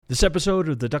This episode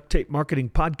of the Duct Tape Marketing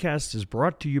Podcast is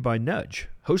brought to you by Nudge,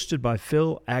 hosted by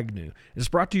Phil Agnew. It's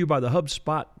brought to you by the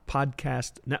HubSpot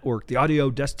Podcast Network, the audio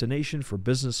destination for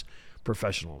business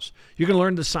professionals. You can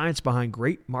learn the science behind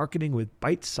great marketing with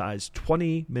bite-sized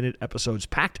 20-minute episodes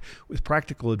packed with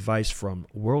practical advice from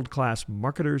world-class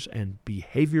marketers and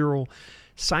behavioral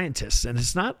scientists. And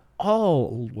it's not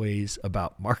always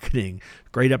about marketing.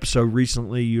 Great episode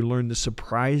recently, you learned the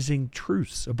surprising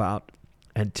truths about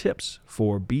and tips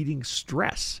for beating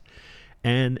stress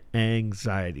and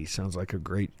anxiety. Sounds like a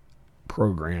great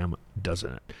program,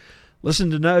 doesn't it?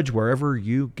 Listen to Nudge wherever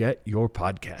you get your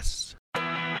podcasts.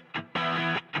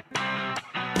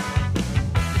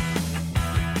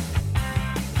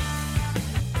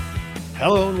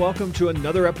 Hello and welcome to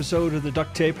another episode of the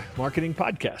Duct Tape Marketing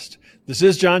Podcast. This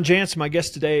is John Jantsch. My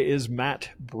guest today is Matt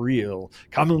Briel,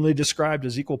 commonly described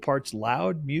as equal parts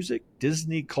loud music,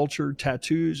 Disney culture,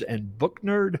 tattoos, and book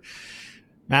nerd.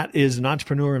 Matt is an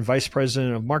entrepreneur and vice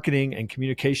president of marketing and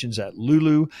communications at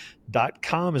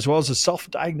Lulu.com, as well as a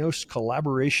self-diagnosed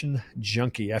collaboration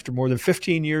junkie. After more than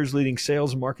 15 years leading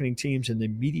sales and marketing teams in the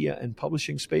media and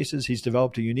publishing spaces, he's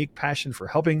developed a unique passion for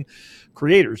helping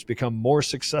creators become more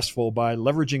successful by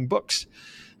leveraging books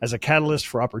as a catalyst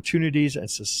for opportunities and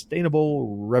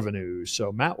sustainable revenue.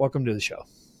 So, Matt, welcome to the show.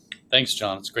 Thanks,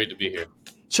 John. It's great to be here.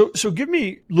 So give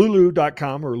me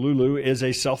Lulu.com, or Lulu is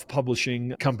a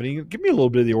self-publishing company. Give me a little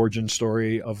bit of the origin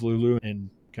story of Lulu and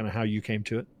kind of how you came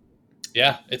to it.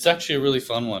 Yeah, it's actually a really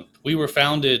fun one. We were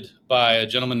founded by a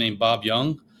gentleman named Bob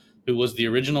Young, who was the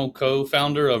original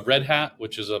co-founder of Red Hat,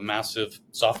 which is a massive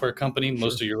software company.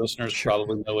 Most of your listeners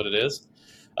probably know what it is.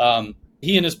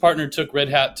 He and his partner took Red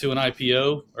Hat to an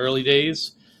IPO early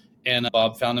days, and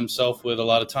Bob found himself with a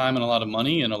lot of time and a lot of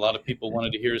money, and a lot of people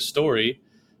wanted to hear his story.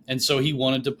 And so he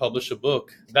wanted to publish a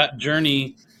book. That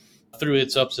journey through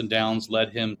its ups and downs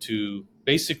led him to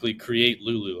basically create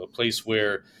Lulu, a place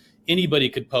where anybody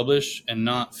could publish and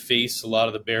not face a lot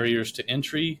of the barriers to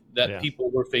entry that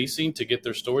people were facing to get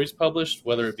their stories published,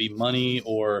 whether it be money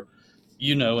or,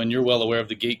 and you're well aware of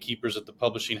the gatekeepers at the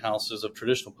publishing houses of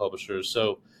traditional publishers.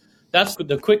 So that's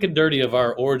the quick and dirty of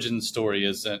our origin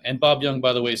story. And Bob Young,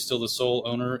 by the way, is still the sole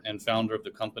owner and founder of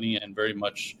the company and very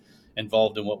much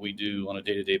involved in what we do on a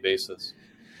day-to-day basis.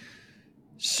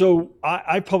 So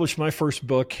I published my first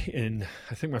book I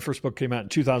think my first book came out in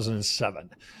 2007.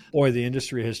 Boy, the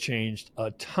industry has changed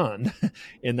a ton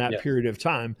in that period of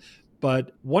time.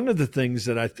 But one of the things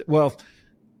that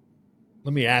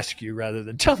let me ask you rather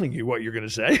than telling you what you're going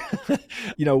to say.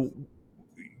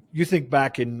 You think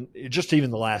back in just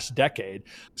even the last decade,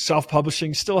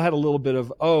 self-publishing still had a little bit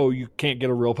of, you can't get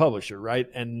a real publisher, right?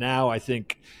 And now I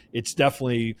think it's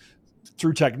definitely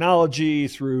through technology,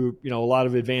 through, a lot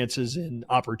of advances in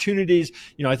opportunities,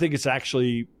 I think it's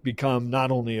actually become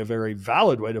not only a very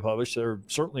valid way to publish, there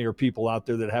certainly are people out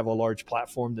there that have a large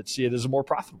platform that see it as a more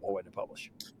profitable way to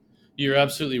publish. You're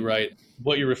absolutely right.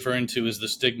 What you're referring to is the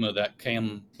stigma that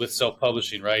came with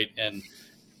self-publishing, right? And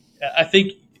I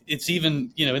think it's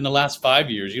even, in the last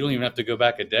 5 years, you don't even have to go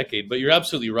back a decade, but you're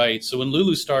absolutely right. So when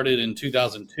Lulu started in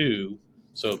 2002,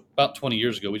 so about 20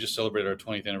 years ago, we just celebrated our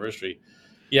 20th anniversary.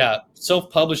 Yeah,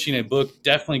 self-publishing a book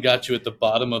definitely got you at the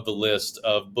bottom of the list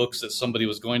of books that somebody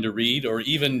was going to read or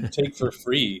even take for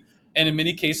free. And in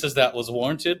many cases, that was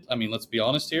warranted. I mean, let's be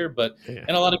honest here. But in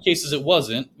a lot of cases, it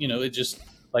wasn't. It just,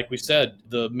 like we said,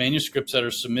 the manuscripts that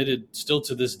are submitted still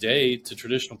to this day to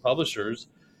traditional publishers,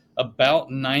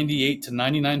 about 98 to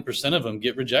 99% of them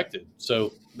get rejected.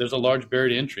 So there's a large barrier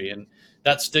to entry. And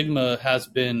that stigma has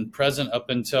been present up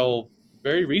until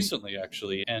very recently,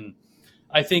 actually. And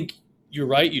I think you're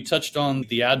right. You touched on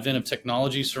the advent of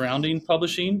technology surrounding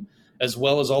publishing, as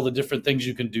well as all the different things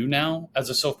you can do now as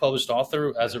a self-published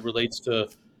author as it relates to,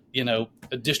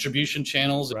 distribution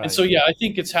channels. Right. And so, I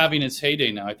think it's having its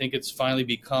heyday now. I think it's finally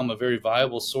become a very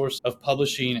viable source of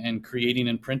publishing and creating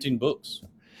and printing books.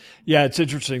 Yeah, it's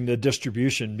interesting, the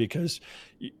distribution, because,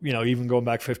 even going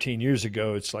back 15 years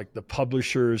ago, it's like the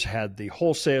publishers had the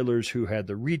wholesalers who had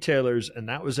the retailers, and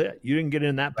that was it. You didn't get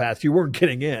in that path. You weren't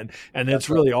getting in. And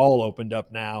it's really all opened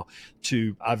up now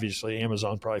to, obviously,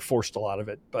 Amazon probably forced a lot of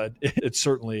it, but it's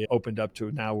certainly opened up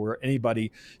to now where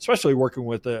anybody, especially working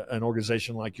with an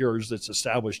organization like yours that's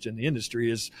established in the industry,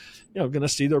 is, going to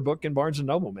see their book in Barnes &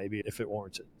 Noble maybe if it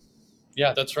warrants it.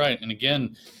 Yeah, that's right. And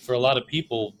again, for a lot of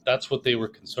people, that's what they were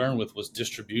concerned with was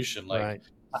distribution. Like,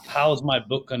 how is my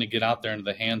book going to get out there into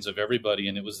the hands of everybody?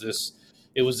 And it was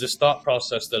this thought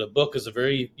process that a book is a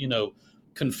very,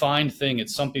 confined thing.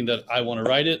 It's something that I want to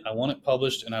write it, I want it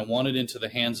published, and I want it into the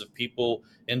hands of people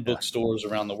in bookstores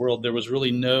around the world. There was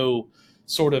really no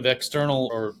sort of external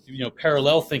or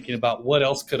parallel thinking about what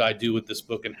else could I do with this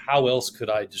book and how else could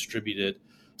I distribute it.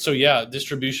 So yeah,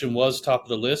 distribution was top of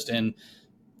the list, and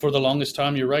for the longest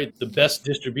time, you're right, the best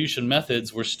distribution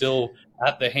methods were still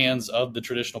at the hands of the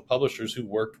traditional publishers who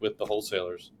worked with the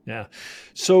wholesalers. Yeah.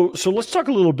 So let's talk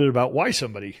a little bit about why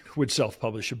somebody would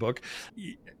self-publish a book.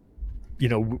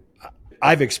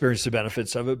 I've experienced the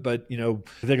benefits of it, but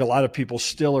I think a lot of people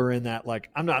still are in that, like,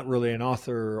 I'm not really an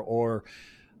author, or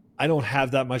I don't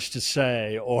have that much to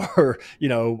say, or,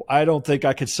 I don't think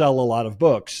I could sell a lot of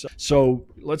books. So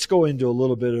let's go into a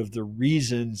little bit of the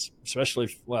reasons,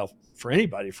 especially, well, for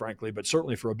anybody, frankly, but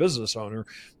certainly for a business owner,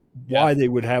 why they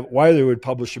would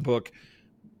publish a book,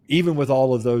 even with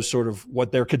all of those sort of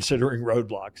what they're considering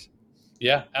roadblocks.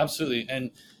 Yeah, absolutely.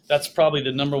 And that's probably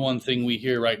the number one thing we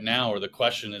hear right now, or the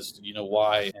question is,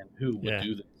 why and who would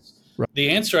do this? Right. The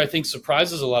answer, I think,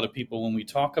 surprises a lot of people when we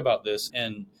talk about this.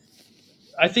 And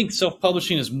I think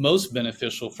self-publishing is most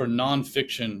beneficial for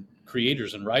nonfiction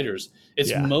creators and writers.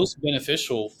 It's most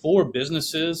beneficial for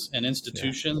businesses and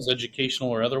institutions, educational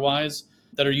or otherwise,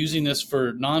 that are using this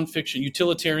for nonfiction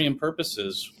utilitarian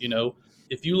purposes.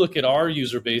 If you look at our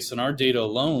user base and our data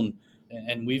alone,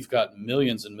 and we've got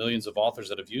millions and millions of authors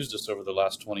that have used us over the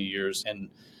last 20 years, and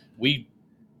we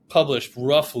published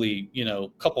roughly, a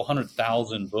couple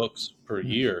 100,000 books per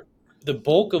year. The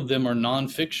bulk of them are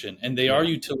nonfiction, and they are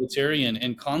utilitarian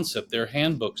in concept. They're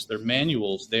handbooks, they're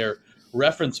manuals, they're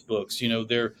reference books.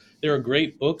 There are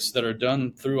great books that are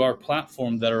done through our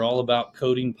platform that are all about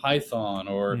coding Python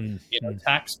or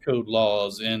tax code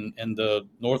laws in the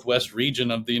Northwest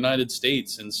region of the United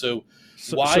States. And so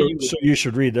you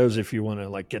should read those if you want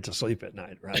to get to sleep at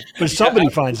night, right? But somebody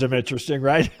finds them interesting,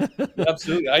 right?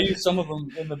 Absolutely. I use some of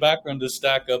them in the background to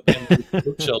stack up in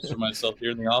bookshelves for myself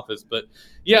here in the office. But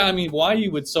why you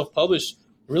would self-publish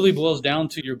really boils down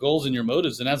to your goals and your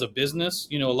motives. And as a business,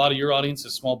 a lot of your audience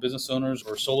is small business owners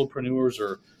or solopreneurs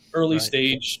or early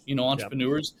stage,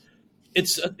 entrepreneurs.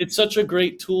 It's such a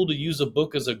great tool to use a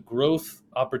book as a growth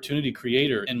opportunity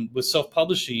creator. And with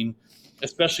self-publishing,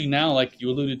 especially now, like you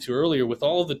alluded to earlier, with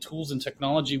all of the tools and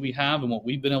technology we have and what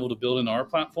we've been able to build in our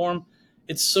platform,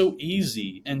 it's so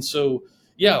easy. And so,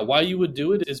 why you would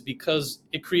do it is because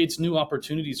it creates new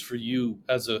opportunities for you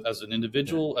as an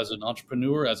individual, as an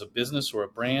entrepreneur, as a business or a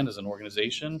brand, as an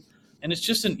organization. And it's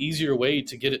just an easier way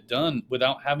to get it done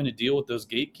without having to deal with those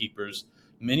gatekeepers,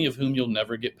 many of whom you'll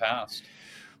never get past.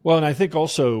 Well, and I think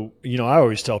also, I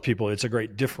always tell people it's a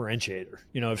great differentiator.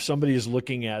 If somebody is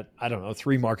looking at,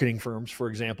 3 marketing firms, for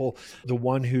example, the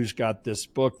one who's got this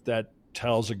book that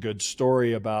tells a good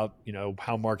story about,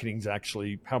 how marketing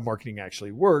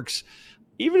actually works,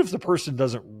 even if the person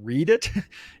doesn't read it,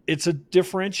 it's a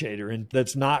differentiator, and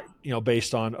that's not,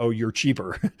 based on, you're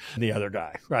cheaper than the other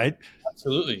guy, right?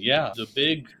 Absolutely. Yeah. The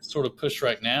big sort of push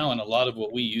right now, and a lot of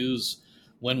what we use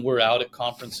when we're out at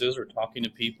conferences or talking to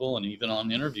people and even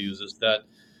on interviews, is that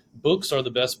books are the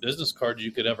best business cards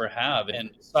you could ever have. And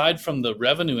aside from the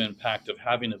revenue impact of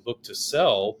having a book to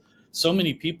sell, so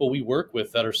many people we work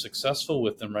with that are successful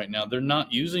with them right now, they're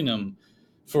not using them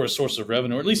for a source of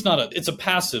revenue, or at least it's a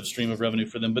passive stream of revenue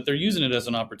for them, but they're using it as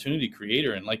an opportunity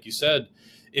creator. And like you said,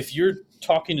 if you're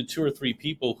talking to 2 or 3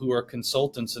 people who are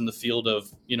consultants in the field of,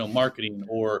 marketing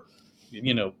or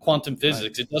quantum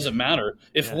physics, it doesn't matter.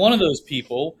 If one of those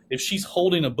people, if she's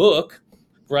holding a book,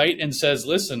 right, and says,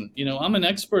 listen, I'm an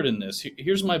expert in this.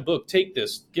 Here's my book. Take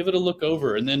this, give it a look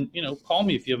over, and then, call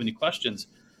me if you have any questions.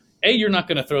 A, you're not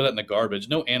going to throw that in the garbage.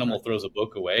 No animal throws a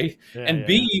book away. And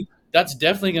B, that's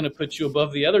definitely going to put you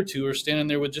above the other 2 who are standing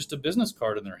there with just a business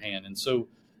card in their hand. And so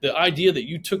the idea that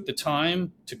you took the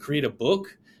time to create a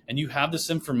book and you have this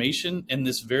information in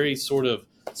this very sort of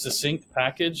succinct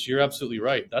package, you're absolutely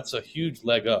right. That's a huge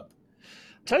leg up.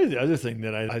 I'll tell you the other thing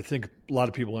that I think a lot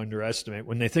of people underestimate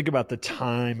when they think about the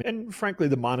time and, frankly,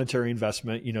 the monetary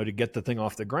investment, to get the thing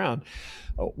off the ground.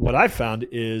 What I've found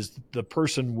is the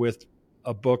person with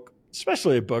a book,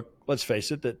 especially a book, let's face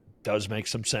it, that does make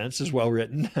some sense, is well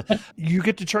written, you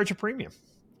get to charge a premium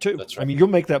too. That's right. You'll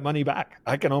make that money back.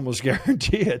 I can almost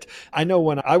guarantee it. I know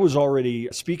when I was already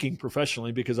speaking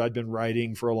professionally, because I'd been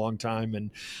writing for a long time,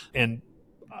 and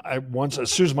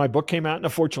as soon as my book came out, and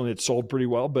unfortunately it sold pretty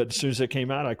well, but as soon as it came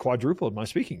out, I quadrupled my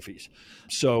speaking fees.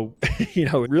 So,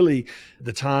 really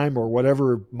the time or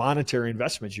whatever monetary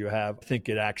investments you have, I think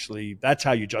that's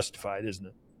how you justify it, isn't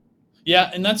it? Yeah.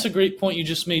 And that's a great point you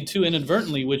just made too,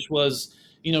 inadvertently, which was,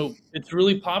 it's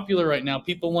really popular right now.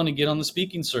 People want to get on the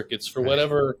speaking circuits for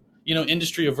whatever,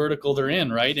 industry or vertical they're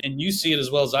in, right? And you see it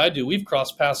as well as I do. We've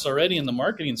crossed paths already in the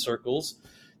marketing circles.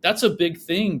 That's a big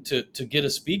thing to get a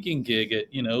speaking gig at,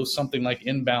 something like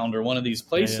Inbound or one of these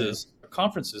places.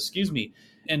 conferences, excuse me.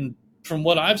 And from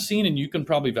what I've seen, and you can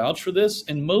probably vouch for this,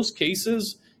 in most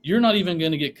cases, you're not even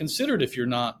going to get considered if you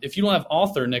don't have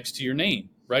author next to your name,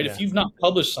 right? Yeah. If you've not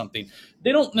published something,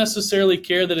 they don't necessarily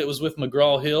care that it was with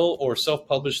McGraw-Hill or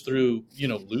self-published through,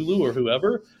 Lulu or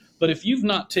whoever. But if you've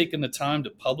not taken the time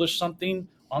to publish something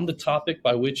on the topic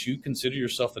by which you consider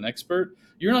yourself an expert,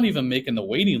 you're not even making the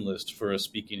waiting list for a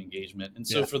speaking engagement. And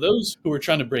so for those who are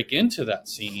trying to break into that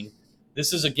scene,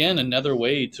 this is, again, another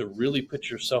way to really put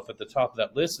yourself at the top of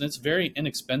that list. And it's a very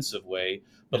inexpensive way.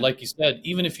 But like you said,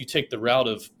 even if you take the route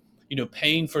of,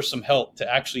 paying for some help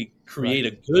to actually create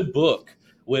a good book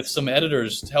with some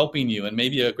editors helping you and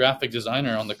maybe a graphic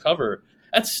designer on the cover,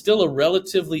 that's still a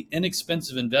relatively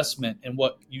inexpensive investment in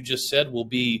what you just said will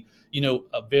be,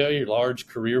 a very large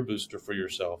career booster for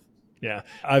yourself. Yeah.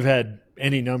 I've had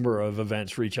any number of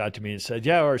events reach out to me and said,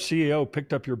 our CEO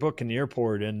picked up your book in the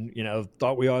airport and,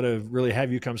 thought we ought to really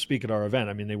have you come speak at our event.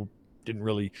 I mean, they didn't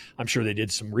really, I'm sure they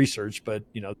did some research, but,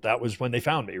 that was when they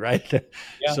found me, right?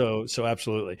 Yeah. So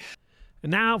absolutely.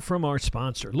 And now from our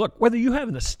sponsor. Look, whether you have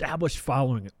an established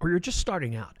following or you're just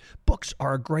starting out, books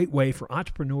are a great way for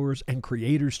entrepreneurs and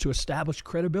creators to establish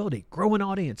credibility, grow an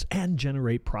audience, and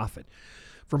generate profit.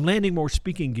 From landing more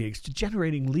speaking gigs to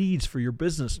generating leads for your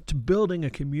business to building a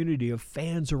community of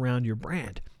fans around your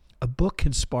brand, a book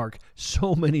can spark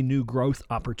so many new growth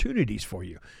opportunities for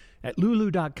you. At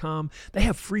Lulu.com, they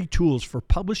have free tools for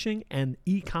publishing and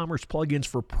e-commerce plugins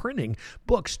for printing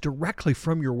books directly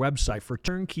from your website for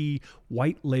turnkey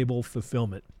white label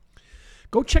fulfillment.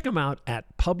 Go check them out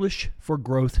at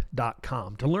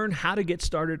publishforgrowth.com to learn how to get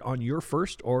started on your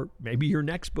first or maybe your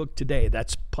next book today.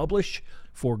 That's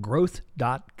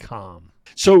publishforgrowth.com.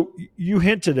 So you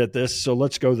hinted at this, so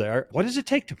let's go there. What does it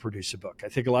take to produce a book? I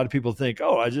think a lot of people think,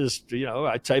 I just,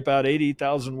 I type out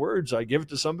 80,000 words, I give it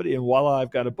to somebody, and voila,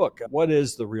 I've got a book. What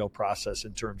is the real process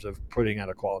in terms of putting out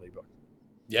a quality book?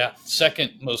 Yeah,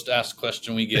 second most asked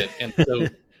question we get. And so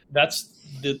that's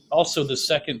also the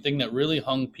second thing that really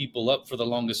hung people up for the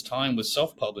longest time with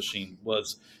self-publishing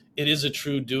was it is a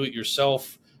true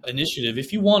do-it-yourself initiative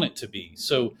if you want it to be.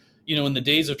 So, in the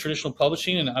days of traditional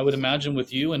publishing, and I would imagine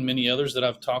with you and many others that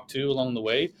I've talked to along the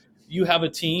way, you have a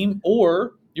team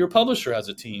or your publisher has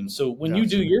a team. So when you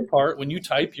do your part, when you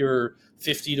type your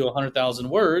 50 to 100,000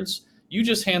 words, you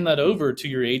just hand that over to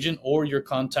your agent or your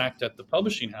contact at the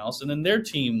publishing house, and then their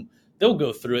team, they'll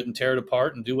go through it and tear it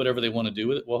apart and do whatever they want to do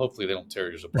with it. Well, hopefully they don't tear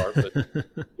yours apart, but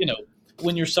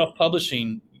when you're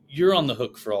self-publishing, you're on the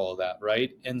hook for all of that,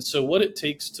 right? And so what it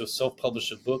takes to self-publish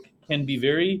a book can be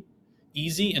very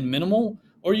easy and minimal,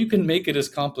 or you can make it as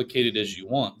complicated as you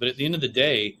want. But at the end of the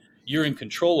day, you're in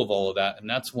control of all of that. And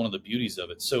that's one of the beauties of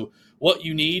it. So what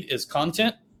you need is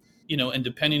content, and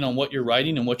depending on what you're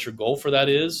writing and what your goal for that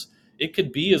is, it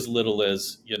could be as little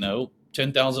as,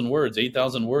 10,000 words,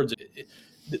 8,000 words.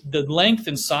 The length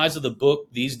and size of the book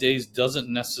these days doesn't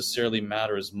necessarily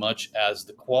matter as much as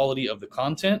the quality of the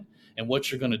content and what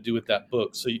you're going to do with that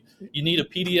book. So you need a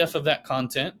PDF of that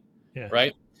content,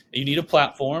 right? You need a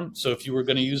platform. So if you were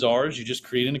going to use ours, you just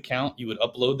create an account, you would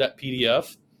upload that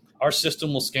PDF. Our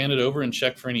system will scan it over and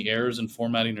check for any errors in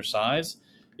formatting or size.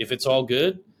 If it's all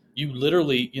good, you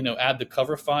literally, add the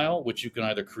cover file, which you can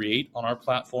either create on our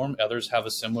platform. Others have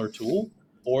a similar tool.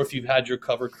 Or if you've had your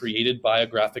cover created by a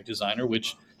graphic designer,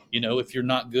 which, if you're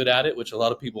not good at it, which a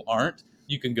lot of people aren't,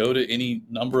 you can go to any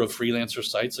number of freelancer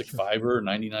sites like Fiverr or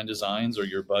 99 Designs or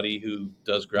your buddy who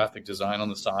does graphic design on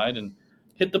the side and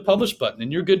hit the publish button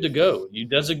and you're good to go. You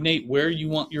designate where you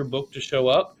want your book to show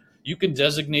up. You can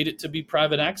designate it to be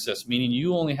private access, meaning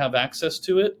you only have access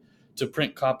to it to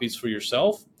print copies for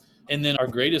yourself. And then our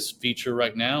greatest feature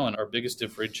right now and our biggest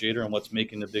differentiator and what's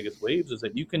making the biggest waves is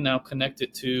that you can now connect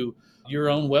it to your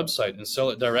own website and sell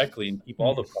it directly and keep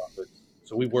all the profits.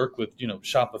 So we work with,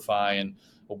 Shopify and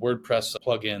WordPress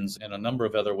plugins and a number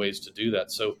of other ways to do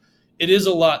that. So it is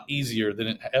a lot easier than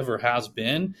it ever has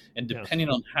been. And depending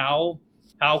on how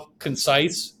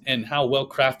concise and how well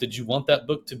crafted you want that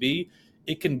book to be,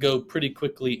 it can go pretty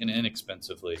quickly and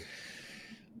inexpensively.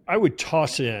 I would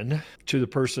toss in to the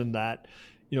person that,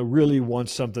 really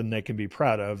wants something they can be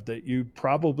proud of, that you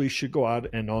probably should go out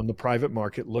and on the private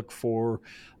market, look for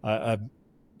a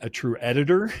true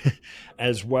editor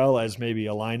as well as maybe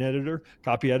a line editor,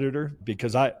 copy editor,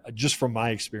 because just from my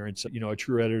experience, a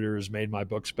true editor has made my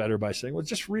books better by saying, well,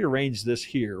 just rearrange this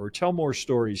here or tell more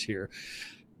stories here.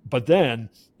 But then,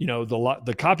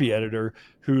 the copy editor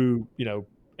who,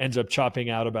 ends up chopping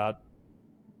out about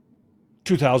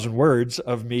 2,000 words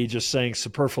of me just saying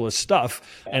superfluous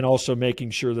stuff, and also making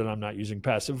sure that I'm not using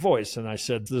passive voice. And I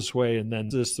said this way and then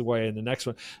this the way and the next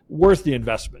one. Worth the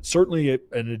investment. Certainly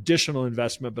an additional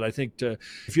investment, but I think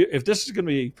if this is going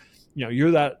to be,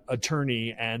 you're that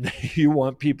attorney and you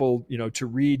want people, to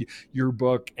read your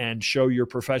book and show your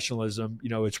professionalism,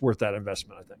 it's worth that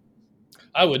investment, I think.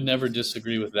 I would never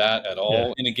disagree with that at all.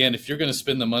 Yeah. And again, if you're going to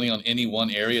spend the money on any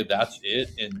one area, that's it.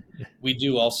 And we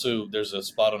do also, there's a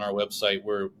spot on our website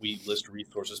where we list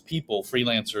resources, people,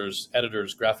 freelancers,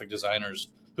 editors, graphic designers,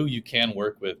 who you can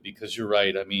work with, because you're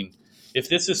right. I mean, if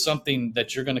this is something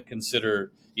that you're going to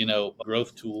consider, a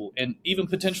growth tool and even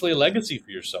potentially a legacy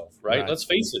for yourself, right? Let's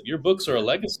face it, your books are a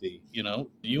legacy,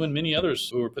 you and many others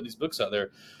who are putting these books out there.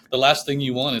 The last thing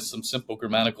you want is some simple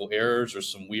grammatical errors or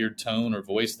some weird tone or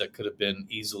voice that could have been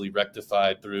easily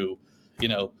rectified through,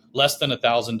 less than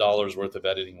 $1,000 worth of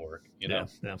editing work, Yeah.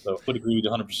 So I would agree with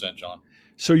you 100%, John.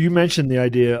 So you mentioned the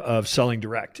idea of selling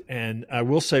direct. And I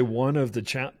will say one of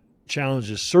the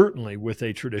challenges certainly with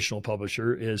a traditional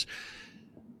publisher is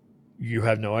you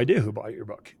have no idea who bought your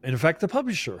book. And in fact, the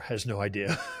publisher has no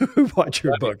idea who bought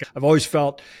your book. I've always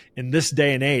felt in this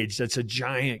day and age, that's a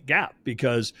giant gap,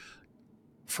 because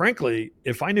frankly,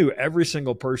 if I knew every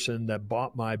single person that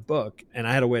bought my book and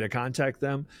I had a way to contact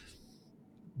them,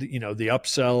 the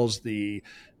upsells, the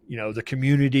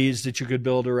communities that you could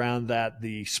build around that,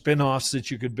 the spinoffs that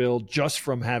you could build just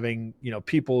from having,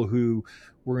 people who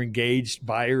were engaged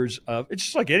buyers of, it's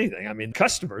just like anything. I mean,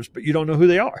 customers, but you don't know who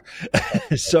they are.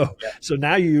 So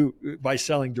now by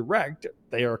selling direct,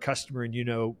 they are a customer and you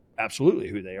know absolutely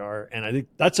who they are. And I think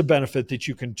that's a benefit that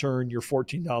you can turn your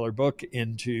 $14 book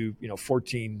into,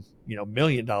 $14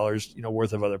 million,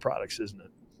 worth of other products, isn't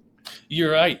it?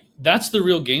 You're right. That's the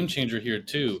real game changer here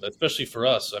too, especially for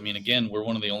us. I mean, again, we're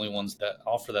one of the only ones that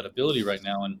offer that ability right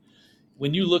now. And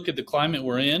when you look at the climate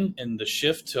we're in and the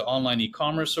shift to online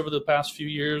e-commerce over the past few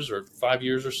years or 5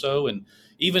 years or so, and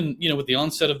even, with the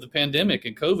onset of the pandemic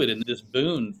and COVID and this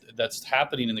boom that's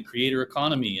happening in the creator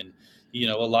economy, and,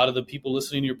 a lot of the people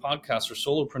listening to your podcast are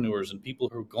solopreneurs and people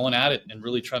who are going at it and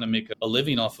really trying to make a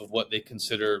living off of what they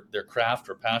consider their craft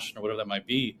or passion or whatever that might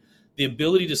be. The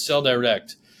ability to sell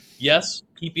direct. Yes,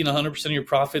 keeping 100% of your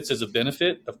profits is a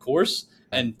benefit, of course.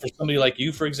 And for somebody like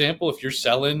you, for example, if you're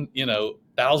selling,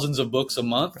 thousands of books a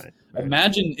month, right.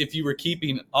 Imagine if you were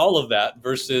keeping all of that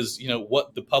versus,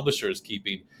 what the publisher is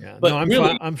keeping. Yeah. But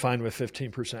no, I'm fine with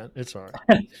 15%. It's all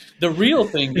right. The real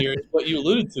thing here is what you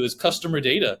alluded to is customer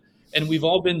data. And we've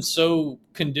all been so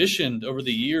conditioned over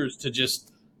the years to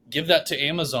just give that to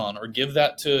Amazon or give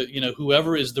that to,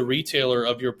 whoever is the retailer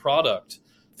of your product.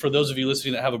 For those of you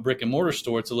listening that have a brick and mortar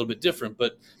store, it's a little bit different.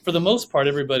 But for the most part,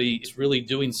 everybody is really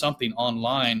doing something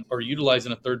online or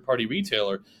utilizing a third-party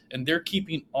retailer, and they're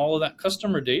keeping all of that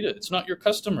customer data. It's not your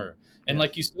customer. And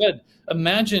like you said,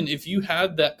 imagine if you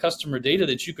had that customer data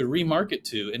that you could remarket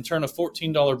to and turn a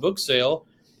 $14 book sale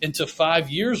into 5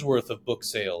 years worth of book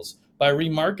sales by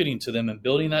remarketing to them and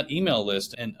building that email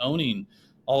list and owning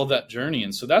all of that journey.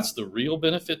 And so that's the real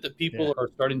benefit that people are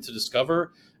starting to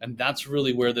discover. And that's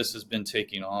really where this has been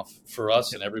taking off for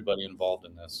us and everybody involved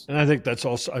in this. And I think that's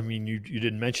also, I mean, you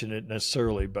didn't mention it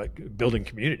necessarily, but building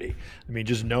community. I mean,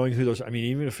 just knowing who those, I mean,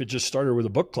 even if it just started with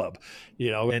a book club,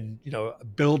 and,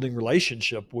 building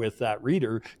relationship with that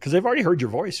reader, because they've already heard your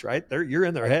voice, right? You're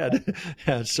in their head.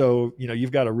 And so,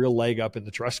 you've got a real leg up in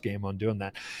the trust game on doing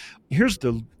that. Here's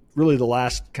really the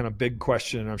last kind of big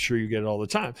question, and I'm sure you get it all the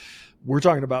time. We're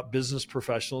talking about business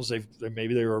professionals.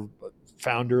 Maybe they were a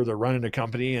founder, they're running a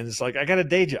company, and it's like, I got a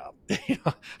day job.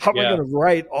 How am I going to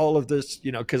write all of this?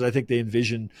 Because I think they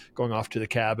envision going off to the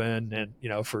cabin and,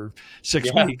 for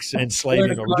 6 weeks and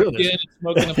slaving over doing this.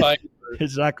 Smoking a pipe.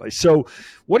 Exactly. So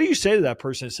what do you say to that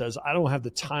person that says, I don't have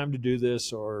the time to do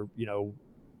this, or, I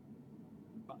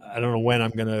don't know when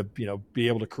I'm going to, be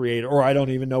able to create, or I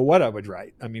don't even know what I would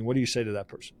write. I mean, what do you say to that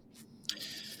person?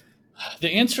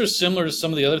 The answer is similar to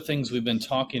some of the other things we've been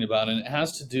talking about, and it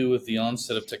has to do with the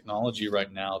onset of technology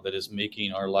right now that is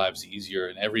making our lives easier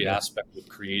in every aspect of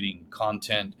creating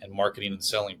content and marketing and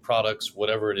selling products,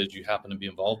 whatever it is you happen to be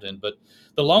involved in. But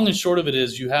the long and short of it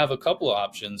is you have a couple of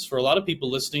options. For a lot of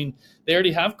people listening, they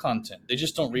already have content. They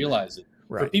just don't realize it.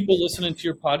 Right. For people listening to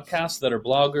your podcast that are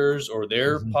bloggers or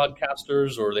they're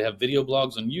podcasters, or they have video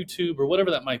blogs on YouTube or whatever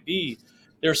that might be,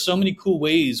 there are so many cool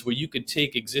ways where you could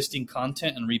take existing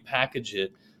content and repackage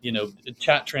it,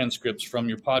 chat transcripts from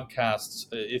your podcasts.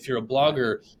 If you're a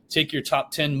blogger, take your top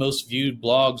 10 most viewed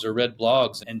blogs or read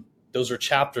blogs, and those are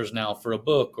chapters now for a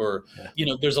book. Or,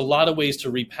 there's a lot of ways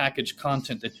to repackage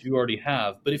content that you already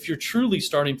have. But if you're truly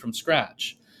starting from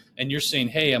scratch and you're saying,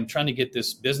 hey, I'm trying to get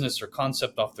this business or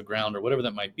concept off the ground or whatever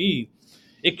that might be,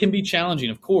 it can be challenging,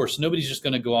 of course. Nobody's just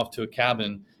going to go off to a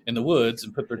cabin in the woods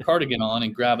and put their cardigan on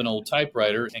and grab an old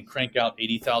typewriter and crank out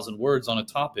 80,000 words on a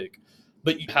topic.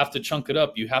 But you have to chunk it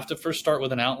up. You have to first start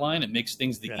with an outline. It makes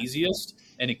things the easiest,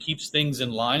 and it keeps things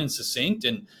in line and succinct.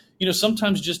 And,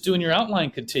 sometimes just doing your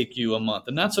outline could take you a month,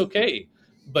 and that's okay.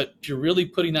 But if you're really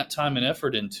putting that time and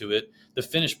effort into it, the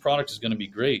finished product is going to be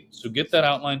great. So get that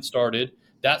outline started.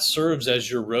 That serves as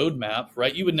your roadmap,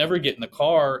 right? You would never get in the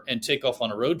car and take off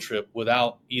on a road trip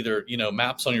without either,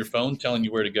 maps on your phone telling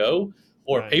you where to go,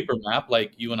 or a paper map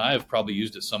like you and I have probably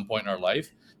used at some point in our life.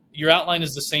 Your outline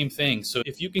is the same thing. So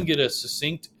if you can get a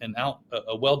succinct and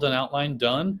a well-done outline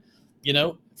done,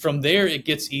 from there it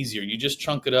gets easier. You just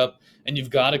chunk it up, and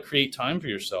you've got to create time for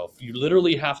yourself. You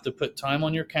literally have to put time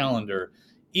on your calendar,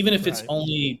 even if it's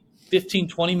only 15,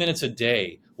 20 minutes a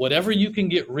day. Whatever you can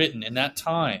get written in that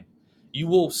time, you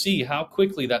will see how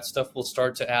quickly that stuff will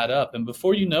start to add up. And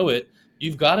before you know it,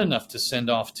 you've got enough to send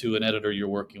off to an editor you're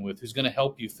working with who's going to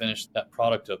help you finish that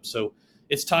product up. So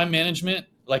it's time management.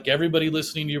 Like everybody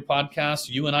listening to your podcast,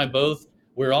 you and I both,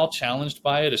 we're all challenged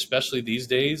by it, especially these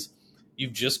days.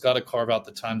 You've just got to carve out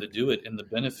the time to do it. And the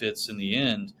benefits in the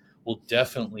end will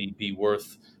definitely be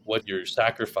worth what you're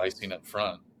sacrificing up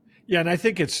front. Yeah, and I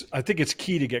think it's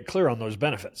key to get clear on those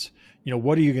benefits.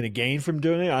 What are you going to gain from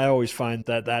doing it? I always find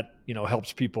that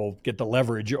helps people get the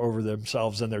leverage over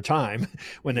themselves and their time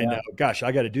when they know, gosh,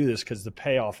 I got to do this because the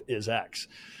payoff is X.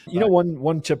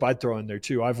 One tip I'd throw in there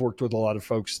too. I've worked with a lot of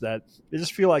folks that they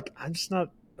just feel like I'm just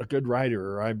not a good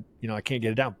writer, or I can't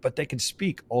get it down, but they can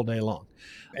speak all day long.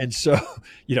 And so,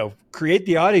 create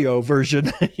the audio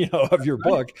version, of your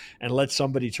book and let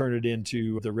somebody turn it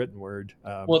into the written word.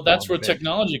 Well, that's where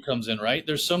technology comes in, right?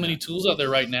 There's so many tools out there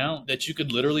right now that you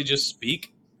could literally just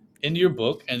speak into your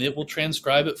book and it will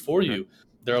transcribe it for you.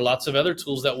 There are lots of other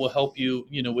tools that will help you,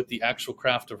 with the actual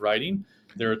craft of writing.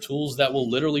 There are tools that will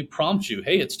literally prompt you,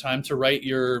 hey, it's time to write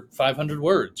your 500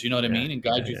 words, you know what I mean, and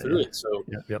guide you through it. So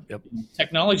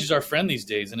technology is our friend these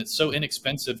days, and it's so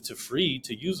inexpensive to free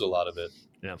to use a lot of it.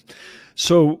 Yeah.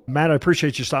 So, Matt, I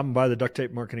appreciate you stopping by the Duct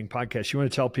Tape Marketing Podcast. You want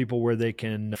to tell people where they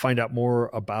can find out more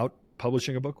about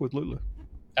publishing a book with Lulu?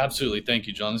 Absolutely. Thank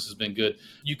you, John. This has been good.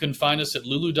 You can find us at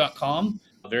lulu.com.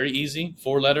 Very easy,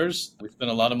 4 letters. We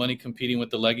spent a lot of money competing with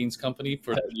the leggings company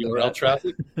for URL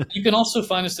traffic. You can also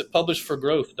find us at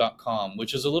publishforgrowth.com,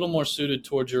 which is a little more suited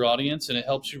towards your audience, and it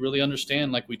helps you really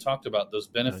understand, like we talked about, those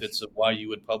benefits of why you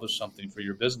would publish something for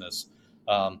your business.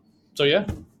 Awesome.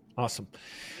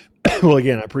 Well,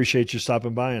 again, I appreciate you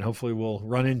stopping by, and hopefully we'll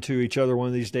run into each other one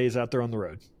of these days out there on the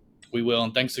road. We will.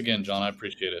 And thanks again, John. I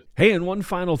appreciate it. Hey, and one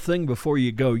final thing before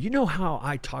you go. You know how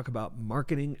I talk about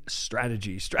marketing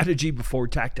strategy before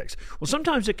tactics. Well,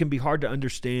 sometimes it can be hard to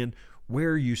understand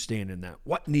where you stand in that,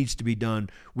 what needs to be done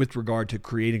with regard to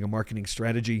creating a marketing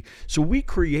strategy. So we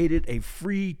created a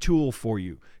free tool for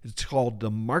you. It's called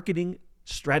the Marketing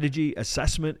Strategy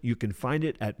Assessment. You can find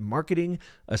it at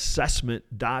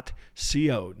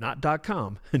marketingassessment.co, not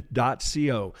 .com,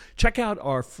 .co. Check out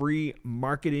our free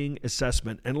marketing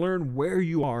assessment and learn where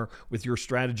you are with your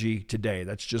strategy today.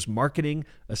 That's just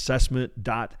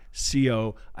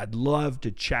marketingassessment.co. I'd love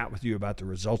to chat with you about the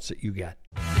results that you get.